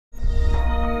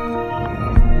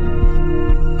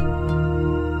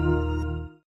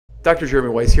Dr. Jeremy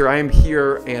Weisz here. I am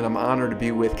here and I'm honored to be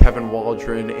with Kevin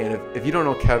Waldron. And if you don't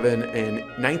know Kevin, in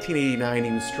 1989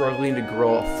 he was struggling to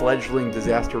grow a fledgling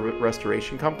disaster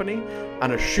restoration company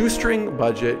on a shoestring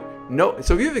budget.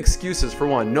 So if you have excuses, for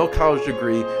one, no college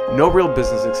degree, no real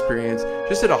business experience,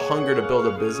 just had a hunger to build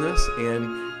a business,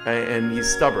 and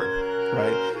he's stubborn,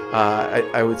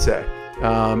 right? I would say,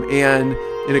 and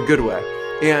in a good way.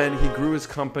 And he grew his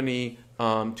company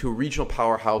to a regional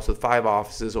powerhouse with 5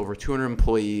 offices, over 200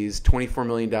 employees, $24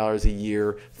 million a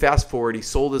year. Fast forward, he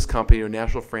sold his company to a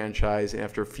national franchise, and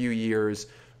after a few years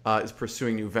is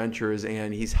pursuing new ventures,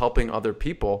 and he's helping other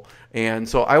people. And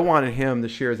so I wanted him to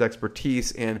share his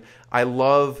expertise, and I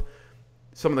love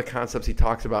some of the concepts he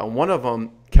talks about. And one of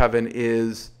them, Kevin,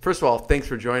 is, first of all, thanks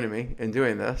for joining me and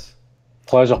doing this.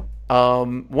 Pleasure.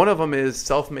 One of them is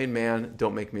self-made man,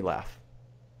 don't make me laugh.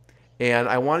 And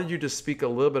I wanted you to speak a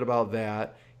little bit about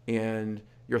that and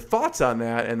your thoughts on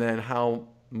that, and then how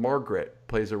Margaret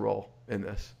plays a role in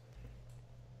this.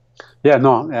 Yeah,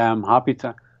 no, I'm happy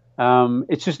to.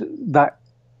 It's just that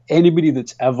anybody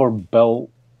that's ever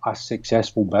built a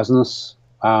successful business,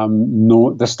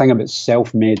 know this thing about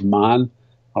self-made man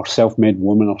or self-made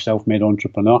woman or self-made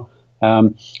entrepreneur.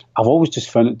 I've always just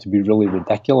found it to be really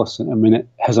ridiculous. I mean, it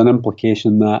has an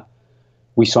implication that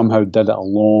we somehow did it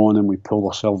alone and we pulled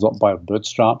ourselves up by our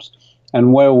bootstraps.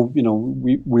 And while, you know,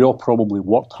 we all probably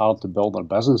worked hard to build our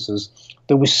businesses,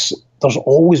 there's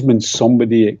always been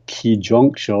somebody at key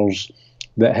junctures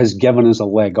that has given us a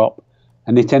leg up.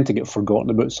 And they tend to get forgotten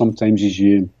about sometimes as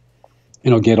you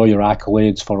get all your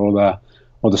accolades for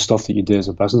all the stuff that you do as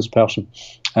a business person.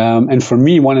 And for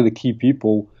me, one of the key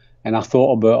people, and I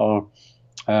thought about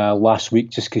her last week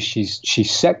just because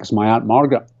she's sick, is my Aunt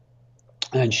Margaret.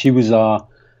 And she was a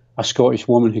Scottish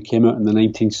woman who came out in the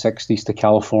 1960s to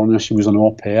California. She was an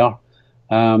au pair.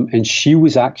 And she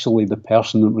was actually the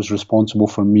person that was responsible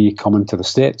for me coming to the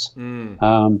States.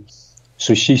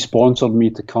 So she sponsored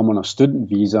me to come on a student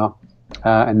visa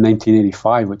in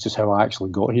 1985, which is how I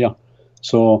actually got here.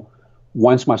 So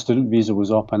once my student visa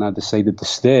was up and I decided to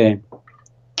stay,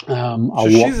 so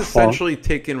she's essentially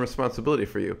taking responsibility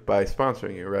for you by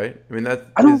sponsoring you, right? I mean, I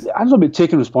don't know about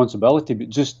taking responsibility, but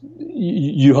just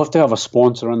you have to have a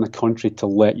sponsor in the country to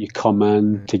let you come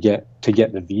in to get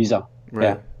the visa.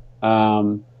 Right. Yeah.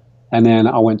 And then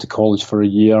I went to college for a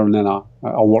year, and then I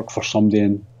worked for somebody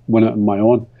and went out on my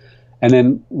own. And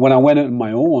then when I went out on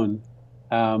my own,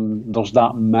 there's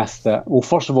that myth that, well,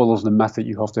 first of all, there's the myth that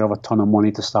you have to have a ton of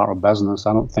money to start a business.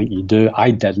 I don't think you do. I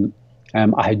didn't.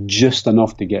 I had just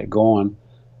enough to get going.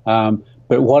 But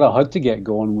what I had to get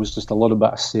going was just a little bit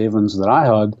of savings that I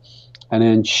had. And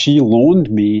then she loaned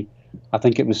me, I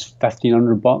think it was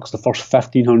 $1,500, the first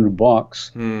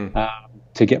 $1,500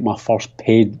 to get my first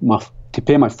to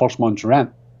pay my first month's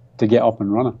rent to get up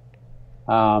and running.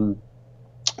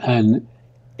 And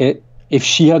if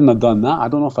she hadn't have done that, I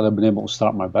don't know if I'd have been able to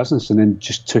start my business, and then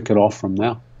just took it off from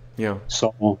there. Yeah.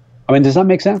 So, I mean, does that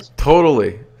make sense?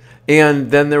 Totally. And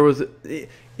then there was,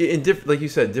 like you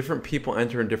said, different people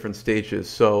enter in different stages.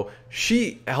 So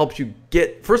she helped you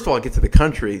first of all, get to the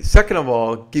country. Second of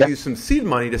all, give you some seed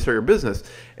money to start your business.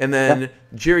 And then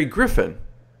Jerry Griffin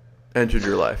entered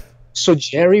your life. So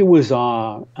Jerry was,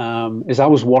 as I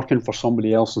was working for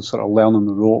somebody else and sort of learning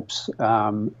the ropes,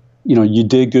 you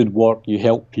do good work, you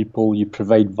help people, you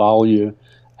provide value.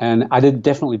 And I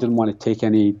definitely didn't want to take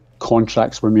any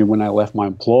contracts with me when I left my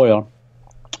employer.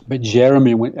 But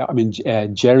Jerry, when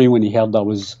he heard I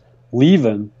was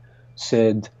leaving,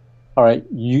 said, "All right,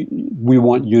 we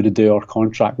want you to do our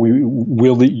contract.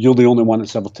 You're the only one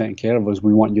that's ever taken care of us.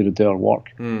 We want you to do our work."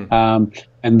 And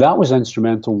that was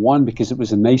instrumental. One, because it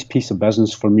was a nice piece of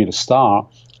business for me to start,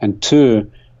 and two,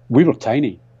 we were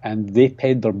tiny, and they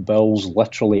paid their bills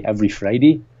literally every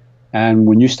Friday. And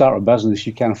when you start a business,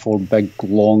 you can't afford big,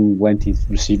 long, lengthy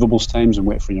receivables times and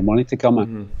wait for your money to come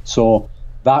in. So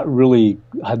that really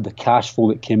had the cash flow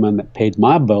that came in that paid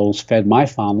my bills, fed my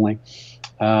family,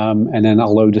 and then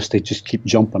allowed us to just keep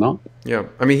jumping up. Yeah.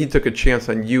 I mean, he took a chance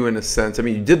on you in a sense. I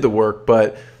mean, you did the work,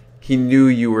 but he knew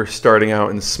you were starting out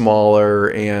in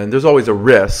smaller, and there's always a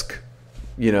risk,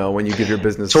 when you give your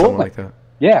business to someone like that.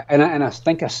 Yeah, and I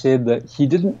think I said that he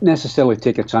didn't necessarily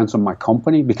take a chance on my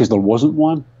company because there wasn't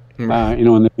one. In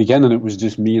the beginning, it was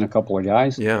just me and a couple of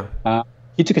guys. Yeah.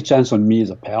 He took a chance on me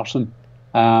as a person.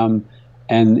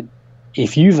 And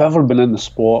if you've ever been in the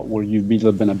spot where you've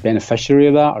either been a beneficiary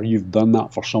of that or you've done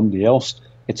that for somebody else,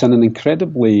 it's an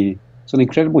incredibly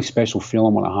special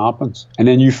feeling when it happens. And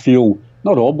then you feel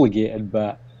not obligated,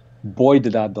 but boy,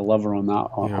 did I deliver on that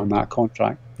on that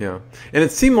contract. Yeah, and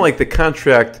it seemed like the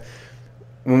contract.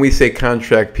 When we say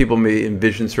contract, people may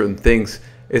envision certain things.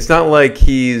 It's not like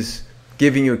he's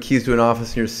giving you keys to an office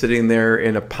and you're sitting there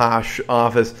in a posh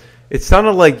office. It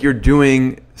sounded like you're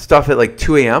doing stuff at like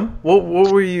 2 a.m. What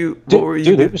were you? Dude,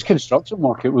 it was construction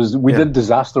work. It was we did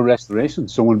disaster restoration.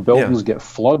 So when buildings get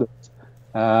flooded,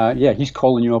 he's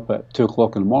calling you up at 2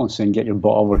 o'clock in the morning saying, "Get your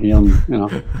butt over here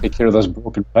and take care of this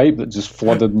broken pipe that just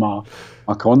flooded my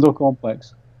condo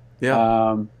complex."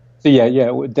 Yeah.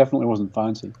 It definitely wasn't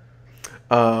fancy.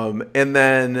 And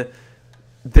then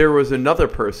there was another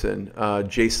person,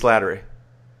 Jay Slattery.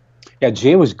 Yeah,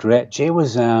 Jay was great. Jay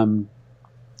was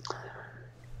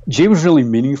really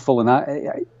meaningful,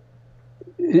 and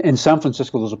in San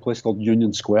Francisco, there's a place called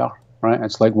Union Square, right?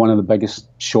 It's like one of the biggest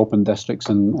shopping districts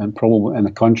and probably in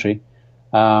the country.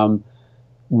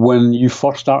 When you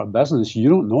first start a business, you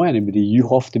don't know anybody. You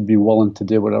have to be willing to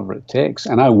do whatever it takes.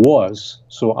 And I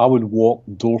would walk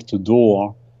door to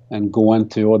door and go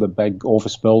into all the big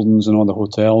office buildings and all the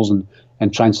hotels and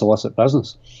try and solicit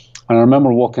business. And I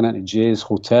remember walking into Jay's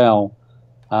hotel,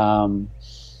 and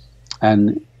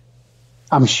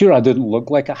I'm sure I didn't look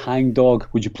like a hangdog.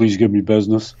 Would you please give me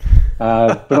business?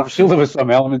 But I'm sure there was some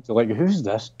element to like, who's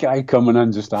this guy coming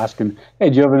in just asking, hey,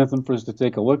 do you have anything for us to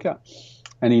take a look at?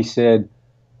 And he said,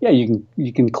 yeah,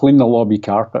 you can clean the lobby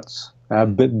carpets.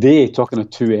 But talking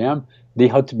at 2 a.m., they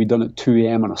had to be done at 2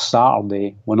 a.m. on a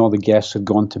Saturday when all the guests had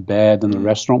gone to bed and the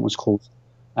restaurant was closed.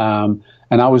 And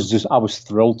I was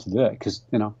thrilled to do it because,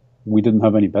 we didn't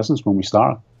have any business when we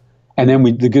started. And then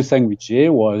the good thing with Jay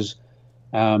was,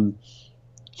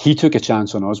 he took a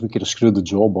chance on us. We could have screwed the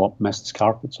job up, messed his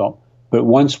carpets up. But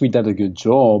once we did a good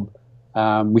job,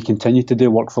 we continued to do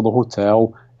work for the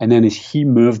hotel. And then as he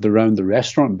moved around the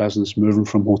restaurant business, moving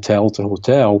from hotel to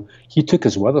hotel, he took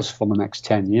us with us for the next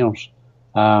 10 years.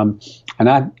 And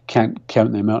I can't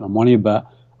count the amount of money, but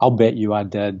I'll bet you I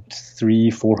did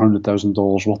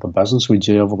 $300,000-$400,000 worth of business with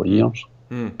Jay over the years,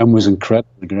 and was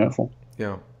incredibly grateful.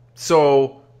 Yeah.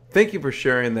 So thank you for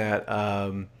sharing that.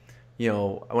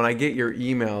 When I get your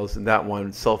emails, and that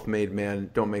one, Self-Made Man,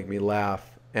 Don't Make Me Laugh,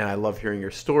 and I love hearing your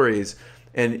stories.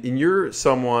 And you're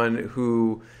someone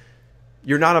who,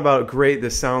 you're not about, great,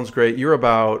 this sounds great. You're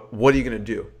about, what are you going to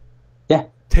do? Yeah.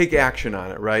 Take action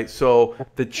on it, right? So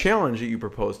the challenge that you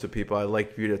propose to people, I'd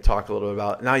like for you to talk a little bit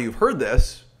about. Now you've heard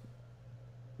this,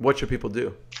 what should people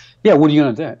do? Yeah, what are you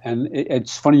going to do? And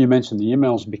it's funny you mentioned the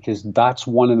emails, because that's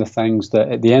one of the things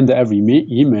that at the end of every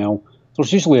email,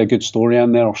 there's usually a good story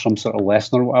in there or some sort of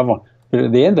lesson or whatever. But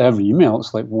at the end of every email,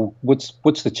 it's like, well, what's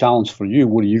the challenge for you?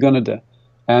 What are you going to do?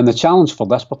 And the challenge for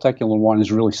this particular one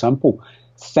is really simple.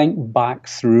 Think back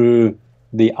through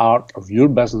the arc of your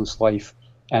business life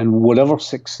and whatever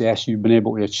success you've been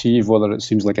able to achieve, whether it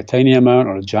seems like a tiny amount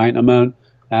or a giant amount.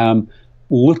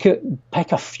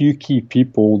 Pick a few key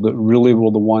people that really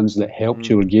were the ones that helped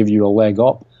you or gave you a leg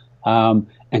up,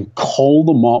 and call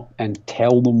them up and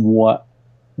tell them what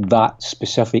that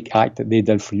specific act that they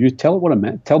did for you. Tell them what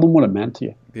it meant to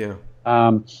you. Yeah.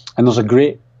 And there's a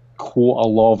great quote I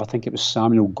love. I think it was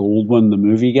Samuel Goldwyn, the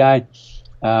movie guy,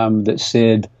 that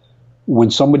said, when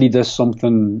somebody does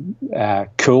something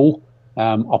cool,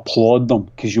 applaud them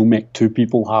because you'll make two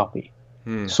people happy.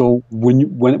 So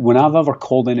when I've ever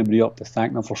called anybody up to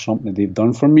thank them for something that they've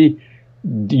done for me,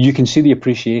 you can see the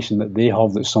appreciation that they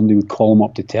have that somebody would call them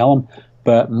up to tell them.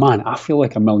 But man, I feel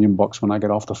like $1 million when I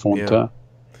get off the phone too.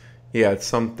 Yeah, it's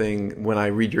something, when I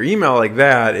read your email like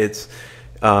that, it's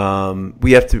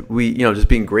just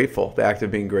being grateful. The act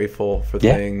of being grateful for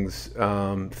things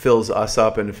fills us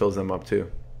up, and it fills them up too.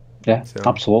 Yeah, so,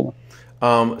 absolutely.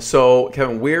 So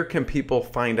Kevin, where can people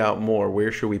find out more?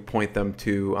 Where should we point them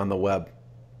to on the web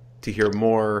to hear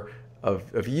more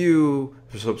of you,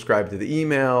 to subscribe to the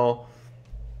email?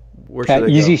 Where should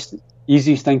they go?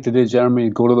 Easiest thing to do,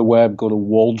 Jeremy, go to the web, go to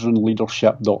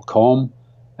WaldronLeadership.com.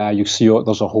 You'll see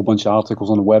there's a whole bunch of articles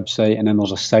on the website, and then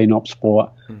there's a sign-up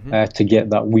spot to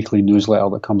get that weekly newsletter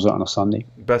that comes out on a Sunday.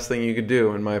 Best thing you could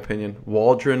do, in my opinion.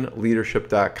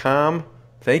 WaldronLeadership.com.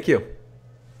 Thank you.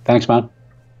 Thanks, man.